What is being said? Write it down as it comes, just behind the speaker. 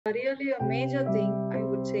really a major thing, I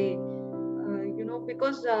would say.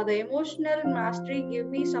 Because the emotional mastery give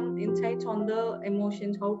me some insights on the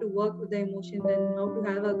emotions, how to work with the emotions and how to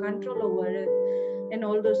have a control over it and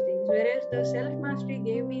all those things. Whereas the self mastery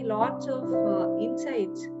gave me lots of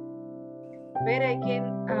insights where I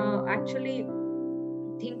can actually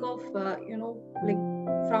think of, like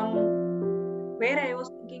from where I was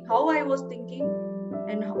thinking, how I was thinking,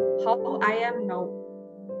 and how I am now.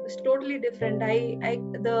 It's totally different.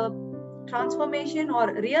 The transformation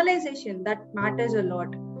or realization that matters a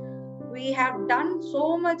lot. We have done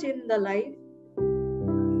so much in the life.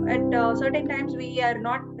 At certain times, we are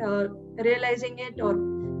not realizing it, or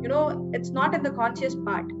it's not in the conscious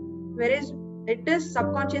part. Whereas it is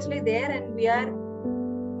subconsciously there, and we are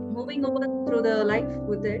moving over through the life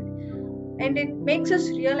with it, and it makes us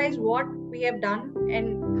realize what we have done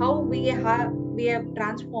and how we have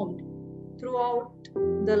transformed throughout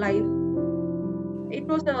the life. It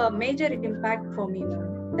was a major impact for me,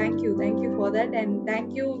 ma'am. Thank you for that, and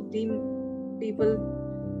thank you, team people,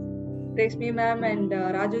 Reshmi ma'am and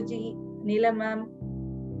Rajuji, Neela ma'am,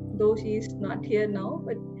 though she is not here now,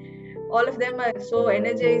 but all of them are so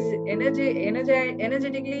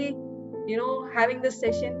energetically, having this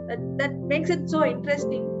session that makes it so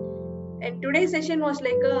interesting. And today's session was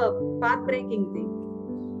like a path-breaking thing.